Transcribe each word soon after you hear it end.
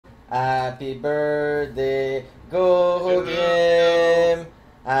Happy birthday, Go Grim.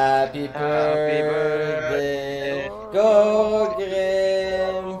 Happy birthday, Go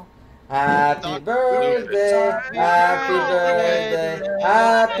Grim. Happy birthday, happy birthday,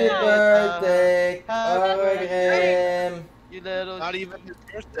 happy birthday, Go Grim. You little. Not even his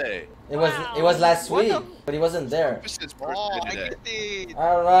birthday. It was last week, but he wasn't there. It's his birthday today.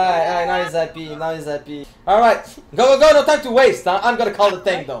 Alright, now he's happy, now he's happy. Alright, go, no time to waste. I'm gonna call the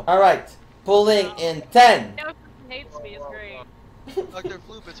thing though. Alright, pulling in 10. Hates me, it's great. Dr.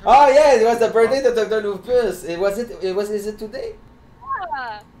 Floop, it's her. Oh yeah, it was the birthday of Dr. Lupus. Is it today?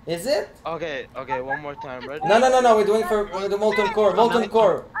 Yeah. Is it? Okay, one more time, ready? No, we're doing for the Molten Core.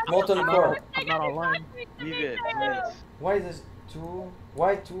 I'm not online. Deviate, please. Why is this 2?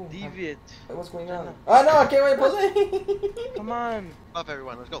 Why 2? Deviate. What's going on? Oh no, okay, wait, pulling. Come on. Buff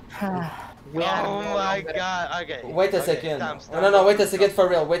everyone, let's go. Oh my god, okay. Wait a second. Stop. No, wait a second for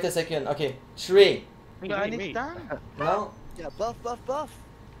real. Wait a second. Okay, 3. Do I need stand? No? Yeah, buff. Oh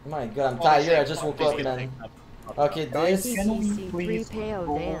my god, I'm tired. I just woke up, man. Okay, this.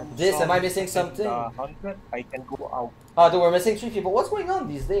 This, am I missing something? I can go out. Oh, dude, we're missing 3 people. What's going on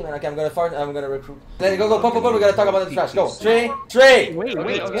these days, man? Okay, I'm gonna fart. I'm gonna recruit. Then go, pop. We gotta talk about the trash. Go. 3. Wait,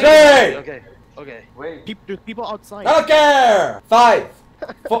 Okay. Wait. There's people outside. I don't care. 5.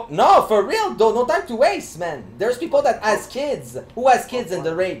 No, for real though. No time to waste, man. There's people that has kids. Who has kids in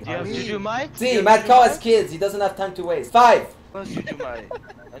the raid? Do you have Juju Mike? See, Matt Cow has kids. He doesn't have time to waste. 5. What's Juju Mike?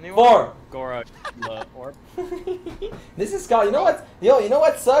 4. Gora, orb. This is Carl. You know what? Yo, you know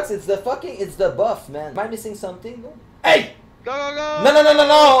what sucks? It's the buff, man. Am I missing something? No? Hey! Go!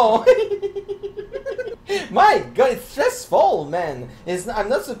 No! My god, it's stressful, man. I'm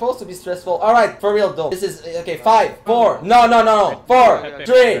not supposed to be stressful. Alright, for real though. This is, okay, 5, 4. No. 4,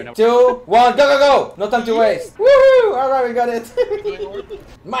 3, 2, 1. Go. No time to waste. Woohoo! Alright, we got it.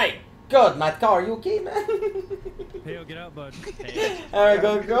 My god, Matt Cow, are you okay, man? Payo, get out, bud. Alright,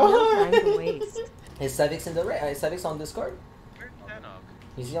 go. Time to waste. Is Savix in the raid? Is Savix on Discord?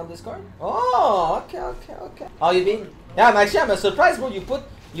 Is he on Discord? Oh, okay. How you been? Yeah, I'm surprised, bro. You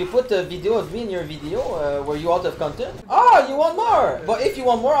put a video of me in your video. Were you out of content? Oh, you want more? But if you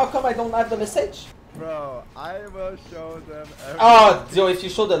want more, how come I don't have the message? Bro, I will show them everything. Oh, Dio, if you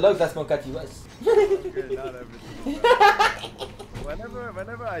show the log, that's Monkatiwas. Okay, not everything.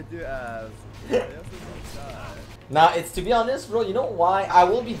 Whenever I do ask, Now, it's to be honest, bro, you know why? I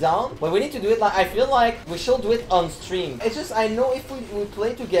will be down, but we need to do it like, I feel like we should do it on stream. It's just, I know if we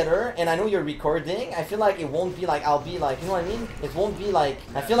play together, and I know you're recording, I feel like it won't be like, I'll be like, you know what I mean? It won't be like,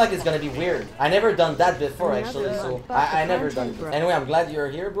 I feel like it's gonna be weird. I never done that before, actually, so I never done it. Anyway, I'm glad you're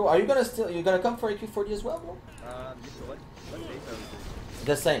here, bro. Are you gonna come for AQ40 as well, bro? what date are we?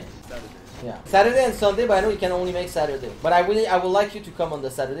 The same. Saturday. Yeah, Saturday and Sunday, but I know you can only make Saturday. But I would like you to come on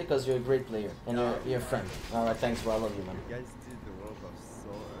the Saturday because you're a great player and you're a friend. All right, thanks, bro. I love you, man. You guys did the World Cup so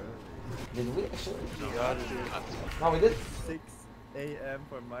early. Did we actually? Yeah. No, we did. 6 a.m.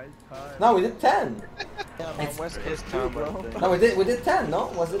 for my time. No, we did 10. It's West Coast time, bro. No, we did 10. No,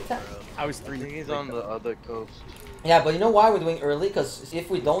 was it 10? I was I 3. think he's on the other coast. Yeah, but you know why we're doing early? Because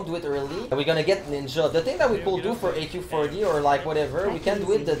if we don't do it early, we're gonna get ninja. The thing that we could do for AQ40 or like whatever, we can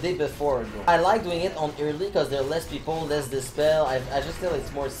do it the day before. Bro. I like doing it on early because there are less people, less dispel. I just feel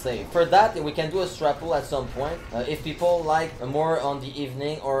it's more safe. For that, we can do a strap pull at some point. If people like more on the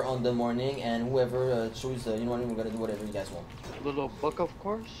evening or on the morning, and whoever choose, you know what I mean, we're gonna do whatever you guys want. Little book, of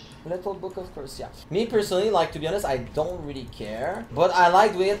course. Little book, of course, yeah. Me personally, like, to be honest, I don't really care, but I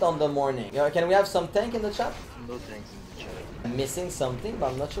like doing it on the morning. Can we have some tank in the chat? No thanks in the chat. I'm missing something,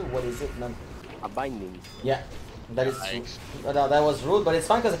 but I'm not sure what is it, man. A binding. Yeah, that is true. No, that was rude, but it's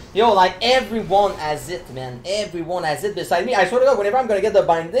fine because, yo, like, everyone has it, man. Everyone has it beside me. I swear to God, whenever I'm gonna get the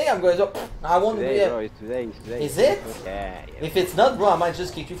binding, I'm gonna go, I won't be Today, bro, it's today. Is it? Yeah. If it's not, bro, I might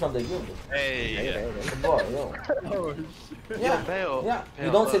just kick you from the guild. Hey. Boy, yo. Oh, Yeah, Payo, yeah. Payo,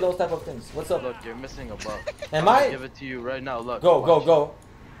 You don't say look. those type of things. What's up? Look, you're missing a buff. Am I'll I? give it to you right now, look. Go.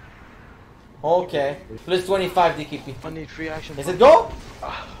 Okay. Plus 25 DKP. I need free action. Is it go?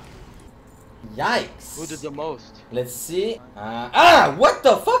 Yikes. Who did the most? Let's see. What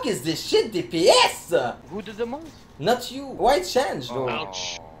the fuck is this shit, DPS? Who did the most? Not you. Why change though?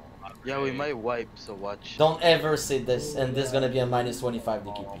 Ouch. Yeah, we might wipe, so watch. Don't ever say this, and this is gonna be a minus 25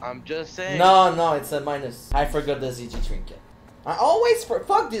 DKP. I'm just saying. No, it's a minus. I forgot the ZG trinket. I always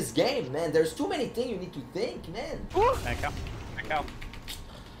fuck this game, man. There's too many things you need to think, man. Back out.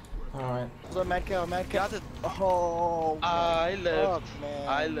 Alright. so Mad Cow. Oh, I left. fuck, man.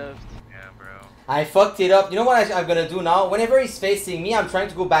 I left. Yeah, bro. I fucked it up. You know what I'm gonna do now? Whenever he's facing me, I'm trying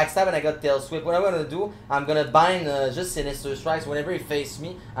to go backstab and I got tail sweep. What I'm gonna do, I'm gonna bind just Sinister Strikes. Whenever he faces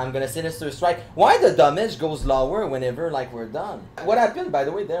me, I'm gonna Sinister Strike. Why the damage goes lower whenever like we're done? What happened by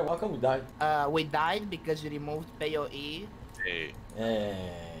the way there? How come we died? We died because you removed Payo E. Hey.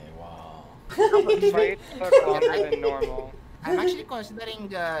 Wow. Fights took longer than normal. I'm actually considering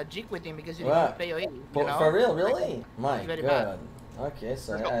Jig with him because you What? removed Payo E. For real, really? My Very god. bad. Okay,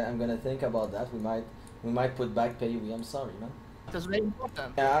 so I'm gonna think about that. We might put back Payo. I'm sorry, man. It was very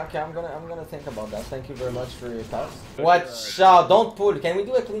important. Yeah, okay, I'm gonna think about that. Thank you very much for your pass. Watch out, don't pull. Can we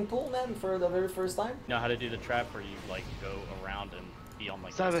do a clean pull, man, for the very first time? You know how to do the trap where you like go around and be on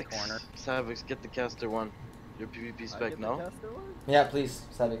like this Savix, corner? Savix, get the caster one. Your PvP spec, no? Yeah, please,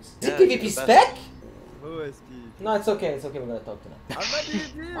 Savix. Yeah, PvP it's the spec? Who is PvP? No, it's okay, we're gonna talk tonight. I'm not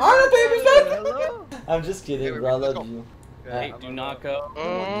PvP! I'm not PvP spec! Hello? I'm just kidding, bro, I love you. Hey, do not go.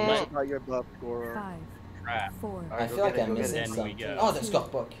 About your buff, Goro. 5, Trap. 4, I feel like I'm go get missing it. Then we something. go. Oh, the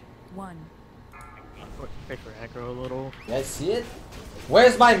Scott book. 1. Wait for aggro a little. You guys see it?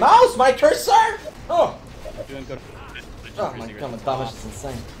 Where's my mouse? My cursor? Oh! Doing good. Oh my god, my damage is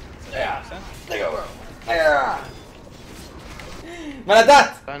insane. Yeah. Yeah!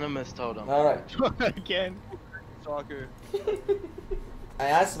 Maladat! Venomous totem. Alright. Again. Soccer. I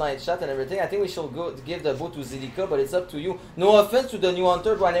asked my chat and everything. I think we should go give the bow to Zilika, but it's up to you. No offense to the new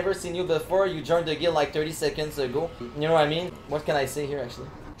hunter, but I never seen you before. You joined the guild like 30 seconds ago. You know what I mean? What can I say here, actually?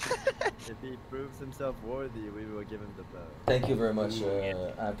 If he proves himself worthy, we will give him the bow. Thank you very much.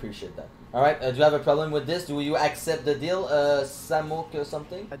 I appreciate that. Alright, do you have a problem with this? Do you accept the deal, Samok or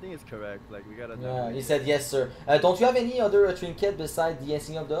something? I think it's correct. Like we gotta. Yeah, he said yes, sir. Don't you have any other trinket beside the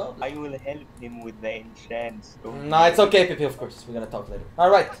Insignia of the Horde? I will help him with the enchants. No, it's okay, Pepe, of course. We're gonna talk later.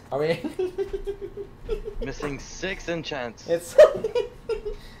 Alright, are we? Missing 6 enchants. It's.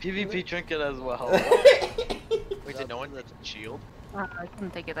 PvP trinket as well. Wait, did no one get shield? I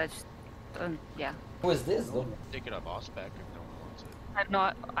couldn't take it. I just, yeah. Who is this, though? Take it a boss back if no one wants it. I'm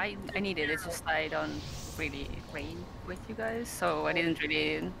not. I need it. It's just I don't really raid with you guys, so I didn't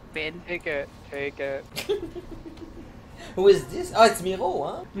really bid. Take it. Take it. Who is this? Oh, it's Miro,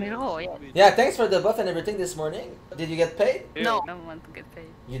 huh? No, yeah. Yeah, thanks for the buff and everything this morning. Did you get paid? No, I don't want to get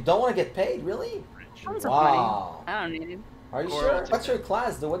paid. You don't want to get paid, really? Tons of money. Wow. I don't need it. Are you sure? What's your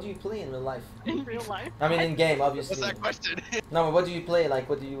class, though? What do you play in real life? In real life. I mean, in game, obviously. What's that question? No, but what do you play? Like,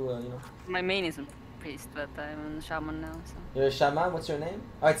 what do you, you know? My main is a priest, but I'm a shaman now, so. You're a shaman. What's your name?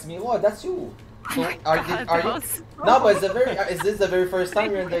 Oh, it's Miro. That's you. So, God, are you? those- No, but it's the very. Is this the very first time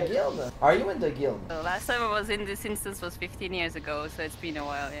you're in the guild? Are you in the guild? So last time I was in this instance was 15 years ago, so it's been a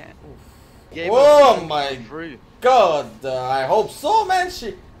while, yeah. Gave Whoa, us my free. God! I hope so, man.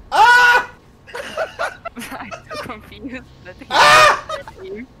 She. Ah! I'm so confused. Ah!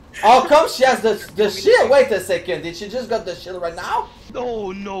 How come she has the shield? Wait a second. Did she just got the shield right now?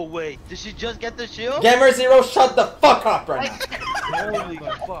 No, no way. Did she just get the shield? Gamer Zero, shut the fuck up right now. Holy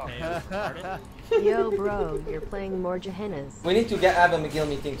fuck. Yo, bro, you're playing more Gehennas. We need to have a McGill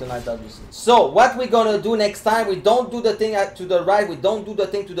meeting tonight, obviously. So, what we're gonna do next time, we don't do the thing to the right, we don't do the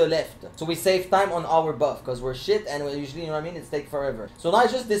thing to the left. So we save time on our buff, because we're shit, and we usually, you know what I mean, it's take forever. So now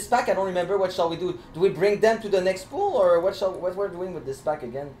just this pack, I don't remember, what shall we do? Do we bring them to the next pool, or what we're doing with this pack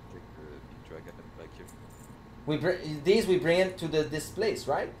again? We bring it to this place,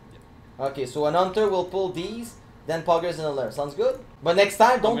 right? Okay, so an hunter will pull these, then poggers in the lair. Sounds good? But next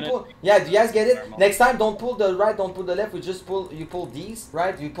time, don't pull. Yeah, do you guys get it? Next time, don't pull the right, don't pull the left. We just pull. You pull these,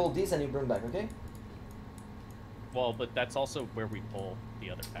 right? You pull these and you bring back. Okay? Well, but that's also where we pull the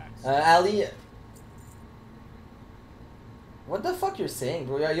other packs. Ali. What the fuck you're saying,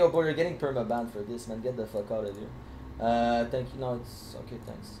 bro? Yo, bro, you're getting permaban for this, man. Get the fuck out of here. Thank you. No, it's okay.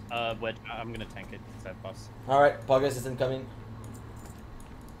 Thanks. Wedge, I'm gonna tank it because that boss. All right, poggers isn't coming.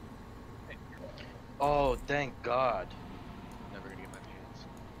 Oh, thank God. Never gonna get my pants.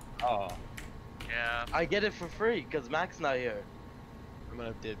 Oh. Yeah. I get it for free because Mac's not here. I'm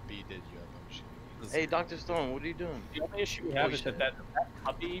gonna did you have no shit. Hey, Dr. Storm, what are you doing? The only issue we have is that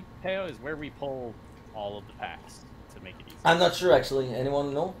puppy Payo is where we pull all of the packs to make it easy. I'm not sure actually.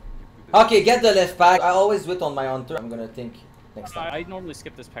 Anyone know? Okay, get the left pack. I always do it on my hunter. I'm gonna think next time. I normally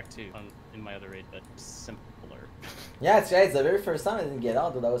skip this pack too in my other raid, but it's simpler. Yeah, it's the very first time I didn't get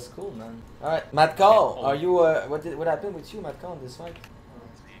out, though. That was cool, man. Alright, Matt Call, are you, what happened with you, Matt Call, in this fight?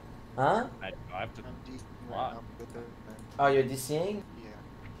 Huh? I have to... Oh, you're DCing? Yeah.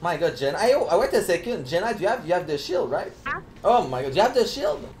 My god, Jen. Wait a second. Jenna, you have the shield, right? Huh? Oh my god, do you have the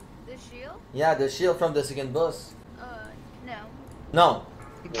shield? The shield? Yeah, the shield from the second boss. No. No.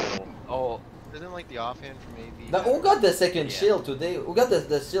 Oh, Isn't like the offhand from AV? Now, who got the second Yeah. shield today? Who got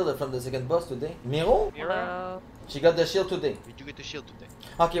the shield from the second boss today? Miro? Mira? She got the shield today. Did you get the shield today?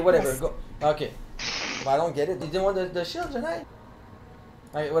 Okay, whatever. Go. Okay. But I don't get it. You didn't want the shield, Janai?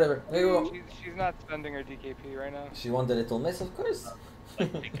 Alright, whatever. Go. She's not spending her DKP right now. She won the little miss, of course.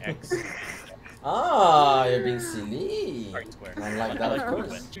 Big X. Ah, you're being silly. Right square. I like that, of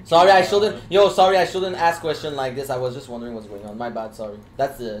course. Sorry, I shouldn't. Yo, sorry, I shouldn't ask question like this. I was just wondering what's going on. My bad. Sorry.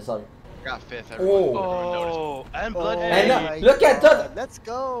 That's sorry. Got fifth. Everyone. Oh, and blood. And look at that. Let's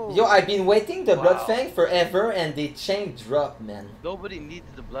go. Yo, I've been waiting the Blood Wow. Fang forever, and they chain drop, man. Nobody needs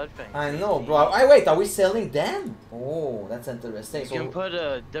the blood fang. I know, bro. I wait. Are we selling them? Oh, that's interesting. You So, can put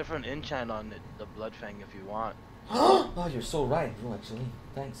a different enchant on it, the blood fang if you want. oh, you're so right, bro. Actually,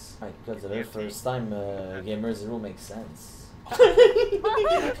 thanks. Right, because the very first time Gamer Zero makes sense.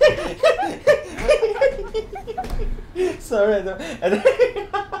 Sorry, I don't.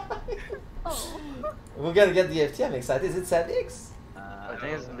 We're gonna get the FT. I'm excited. Is it Savix? I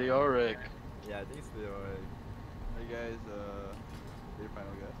think it's the Auric. Yeah, I think it's the alright. Hey guys, your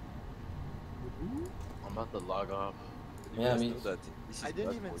final guess? I'm about to log off. Yeah, me. I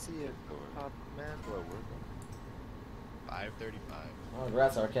didn't even see it. Man, 5:35. Oh,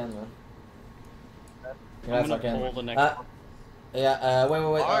 congrats, Arcan, man. I'm Congrats, gonna pull Arcan. the next. Yeah. Wait.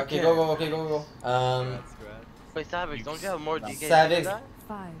 Okay, Arcan. go. Okay, go. Wait, Savage, don't you have more DK? Savage.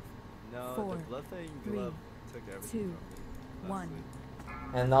 5, No, 4, the bloodthing 3, glove took everything 2, from me. 1.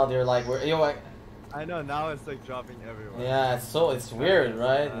 And now they're like, I know, now it's like dropping everywhere. yeah, it's weird,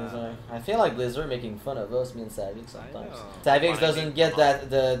 right? It's like, I feel like Blizzard making fun of us, me and Savix sometimes. know. Savix doesn't get that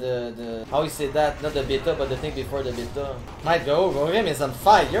the how you say that, not the beta, but the thing before the beta. My go him is on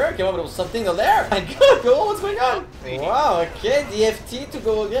fire. Came up with something there. My god, go, what's going on? Wow, okay, DFT to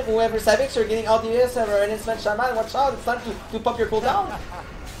go again. Whoever Savix, you're getting out the US server and it's meant Shaman, watch out, it's time to pop your cooldown.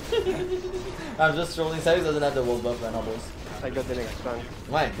 I'm just trolling. Savix doesn't have the world buff right now, boys. I got the next one.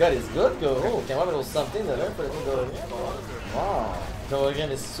 My god, it's good, go. Oh, came up with something there for it to go again. Wow. Go again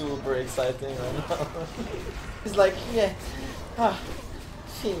is super exciting right now. He's like, yeah.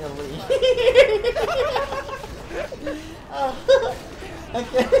 Finally.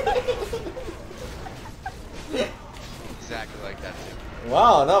 Okay. Exactly like that too.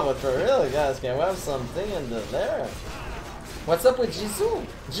 Wow, no, but for real, guys, can we have something in the there? What's up with Jisoo?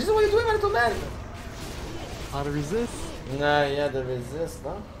 Jisoo, what are you doing, my little man? How to resist? Nah, yeah, the resist,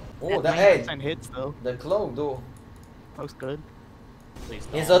 huh? Oh, that, hey, hits though. the cloak, though. Looks good. Please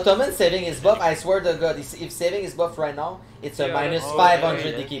Is don't. Ottoman saving his buff? I swear to God, if saving his buff right now, it's a Yeah, minus that's- 500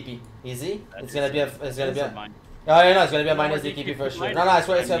 yeah. DKP. Easy? That It's is gonna be a. a- It's gonna be that's a. a mine. Oh, yeah, no, it's gonna be a No minus more DKP for DKP sure. minus. No, I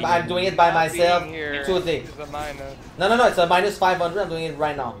swear, I'm doing it by myself. Being here Today. is a minus. No, it's a minus 500. I'm doing it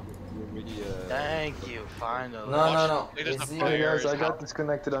right now. Thank you, finally. No. It is a Easy. fire. I got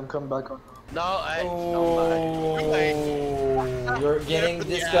disconnected. I'm coming back on. No, I. Oh, you're getting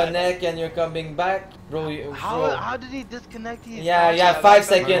disconnect and you're coming back, bro. How did he disconnect? He's Yeah, not- 5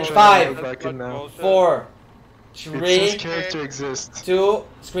 seconds. 5, Back in now. 4, 3, character exists. 2.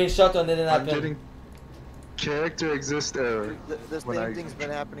 Screenshot on didn't happen. Character exists error. The When same I- thing's been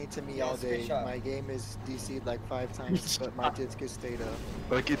happening to me all day. My game is DC'd like 5 times, but my disc is stayed up.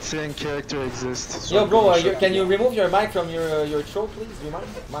 Like it's saying character exists. Yo, bro, can you remove your mic from your throat, please? Do you mind?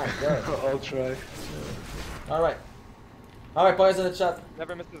 My God. I'll try. All right, Payo's in the chat.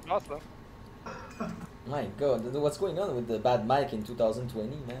 Never misses boss though. My God, what's going on with the bad mic in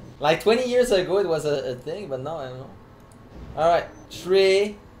 2020, man? Like 20 years ago, it was a thing, but now I don't know. All right,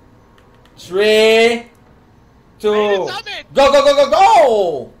 3, 2,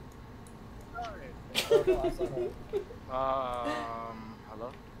 go!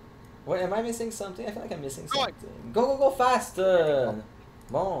 Hello? Wait, am I missing something? I feel like I'm missing something. Go faster!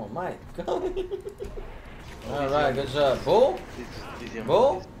 Bon, Mike, go. Alright, good job. Bo?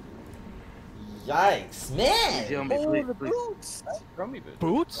 Bo? Yikes, man! The boots! Throw me boots.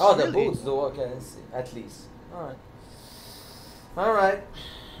 Boots? Oh, the Really? boots, though. Okay, let's see. At least. Alright.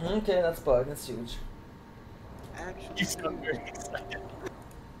 Okay, that's bug. That's huge. You sound very excited.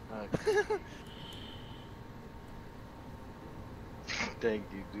 Thank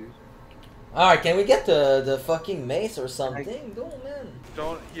you, dude. Alright, can we get the fucking mace or something? Go, man.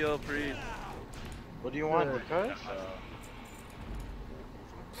 Don't heal, breathe. What do you want? The curse?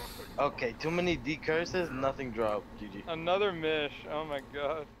 Okay, too many D curses, nothing dropped. GG. Another mish. Oh my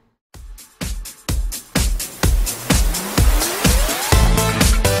god.